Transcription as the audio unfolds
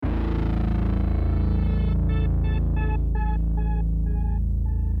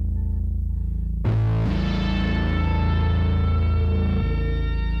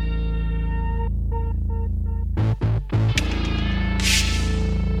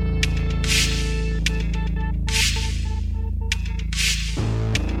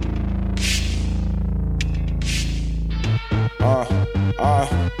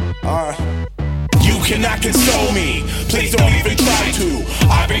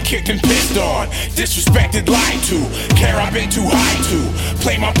kicked and pissed on, disrespected, lied to, care I've been too high to,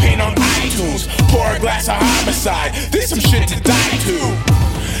 play my pain on iTunes, pour a glass of homicide, this some shit to die to.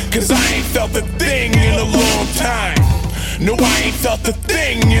 Cause I ain't felt a thing in a long time. No, I ain't felt a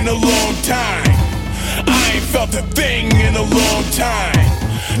thing in a long time. I ain't felt a thing in a long time.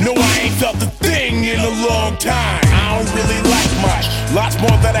 No, I ain't felt a thing in a long time. I don't really like much, lots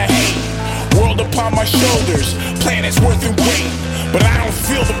more that I hate. World upon my shoulders, planets worth in weight. But I don't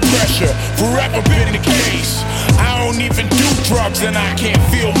feel the pressure, forever been the case. I don't even do drugs and I can't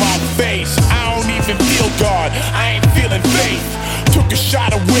feel my face. I don't even feel God, I ain't feeling faith. Took a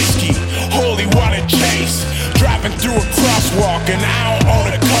shot of whiskey, holy water chase. Driving through a crosswalk and I don't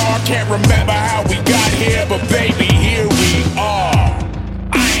own a car. Can't remember how we got here, but baby, here we are.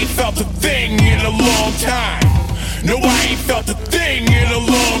 I ain't felt a thing in a long time. No, I ain't felt a thing in a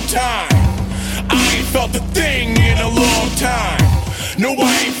long time. I ain't felt a thing in a long time. No,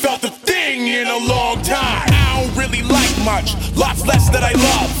 I ain't felt a thing in a long time. I don't really like much, lots less that I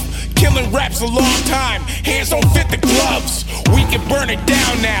love. Killing raps a long time, hands don't fit the gloves. We can burn it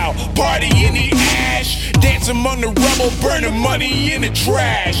down now, party in the ash. Dance among the rubble, burning money in the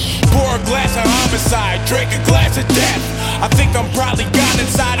trash. Pour a glass of homicide, drink a glass of death. I think I'm probably gone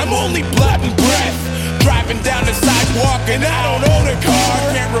inside, I'm only blood and breath. Driving down the sidewalk and I don't own a car.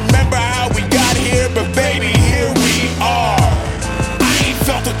 Can't remember how we got here, but baby, here we are. I ain't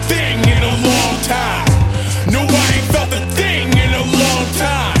felt a thing in a long time. No, I ain't felt a thing in a long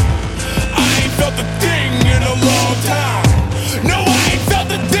time. I ain't felt a thing in a long time. No, I ain't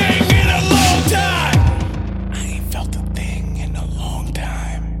felt a thing in a long time. I ain't felt a thing in a long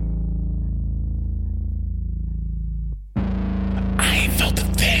time. I ain't felt a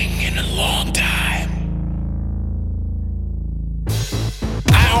thing in a long time.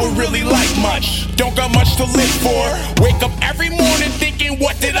 I don't really like much, don't got much to live for. Wake up every morning thinking,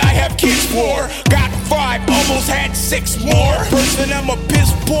 what did I have kids for? Got 5, almost had 6 more. Person, I'm a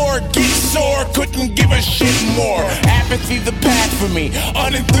piss poor, get sore, couldn't give a shit more. Apathy the path for me,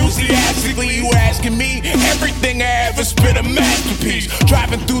 unenthusiastically you asking me. Everything I ever spit a masterpiece.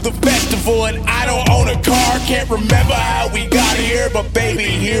 Driving through the festival and I don't own a car. Can't remember how we got here, but baby,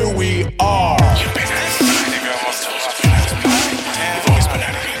 here we are. You've been inside of your